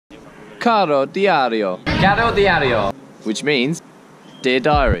Caro, Diario. Caro, Diario. Which means, Dear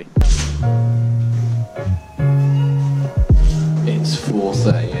Diary. It's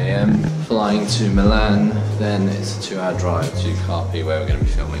 4:30 AM, flying to Milan, then it's a 2-hour drive to Carpi where we're going to be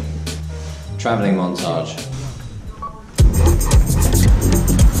filming. Travelling montage.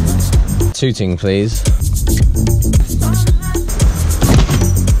 Tooting, please.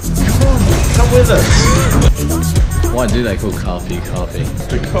 Come with us! Why do they call Carpi Carpi?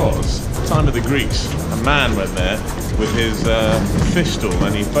 Because, at the time of the Greeks, a man went there with his fish stall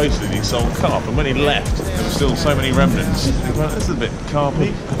and he basically sold carp, and when he left there were still so many remnants. He went, this is a bit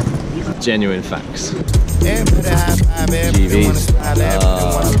carpy. Genuine facts. GVs.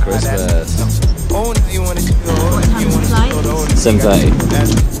 Christmas.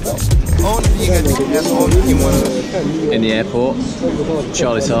 7:30. In the airport,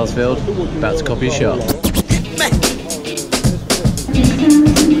 Charlie Sarsfield, about to copy a shot.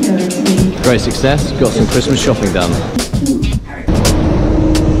 Great success, got some Christmas shopping done.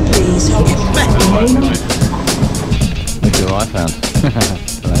 Look at what I found.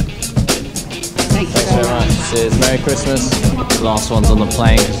 Thanks very much. Cheers, Merry Christmas. Last one's on the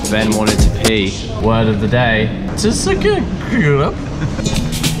plane because Ben wanted to pee. Word of the day. Just a good up.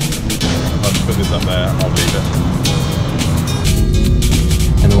 I'll put this up there, I'll leave it.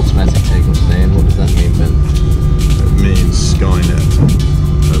 An automatic takeoff stand, what does that mean, Ben? It means Skynet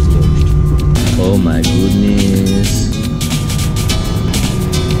has launched. Oh my goodness.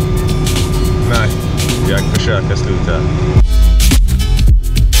 No, jak försöka sluta.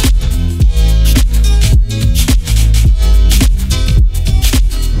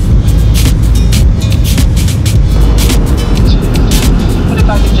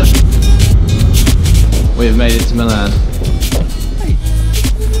 We've made it to Milan.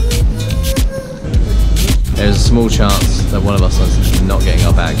 There's a small chance that one of us is not getting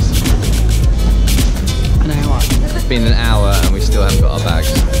our bags. It's been an hour and we still haven't got our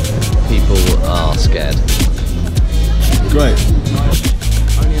bags. People are scared. Great.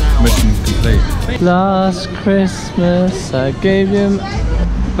 Mission complete. Last Christmas I gave him.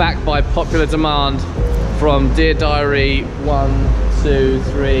 Back by popular demand from Dear Diary 1, 2,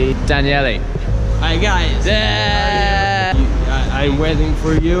 3, Daniele. Hi guys. Yeah. I'm waiting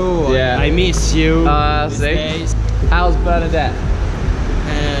for you. Yeah. I miss you. See. Days. How's Bernadette?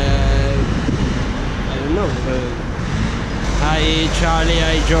 I don't know. Hi Charlie.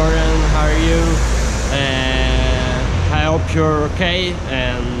 Hi Jordan. How are you? I hope you're okay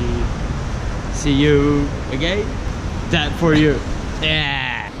and see you again. That for you.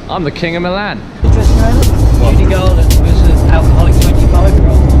 Yeah. I'm the King of Milan. Judy Golden versus Alcoholic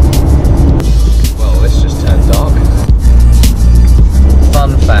 25-year-old. Well, this just turned dark.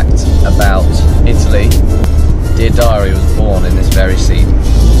 Fun fact about Italy, Dear Diary was born in this very seat.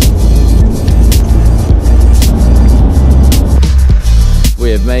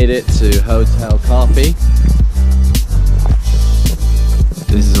 We have made it to Hotel Carpi.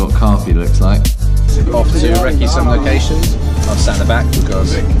 This is what Carpi looks like. Off to recce some locations. I've sat in the back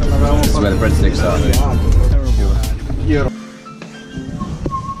because this is where the breadsticks are.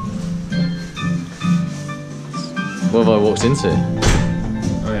 What have I walked into?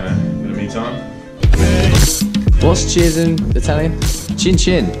 Oh yeah, in the meantime. What's cheers in Italian? Chin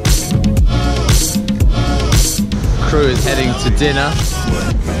chin. Crew is heading to dinner.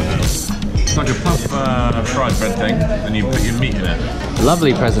 It's like a puff fried bread thing, and you put your meat in it.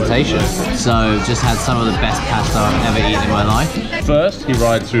 Lovely presentation. So just had some of the best pasta I've ever eaten in my life. First, he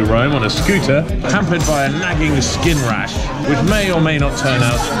rides through Rome on a scooter, hampered by a nagging skin rash, which may or may not turn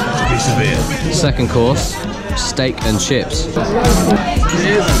out to be severe. Second course, steak and chips.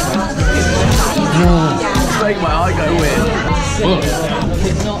 Make my eye go weird.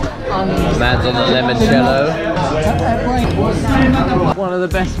 Man's on the limoncello. One of the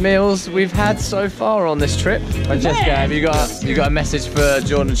best meals we've had so far on this trip. Francesca, have you got a message for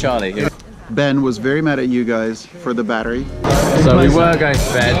Jordan and Charlie? Ben was very mad at you guys for the battery. So we were going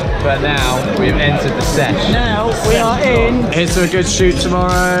to bed, but now we've entered the sesh. Now we are in. Here's to a good shoot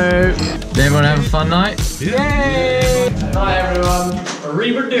tomorrow. Did everyone have a fun night? Yay! Night everyone.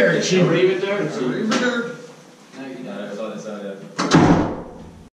 Arrivederci. Arrivederci. Arrivederci.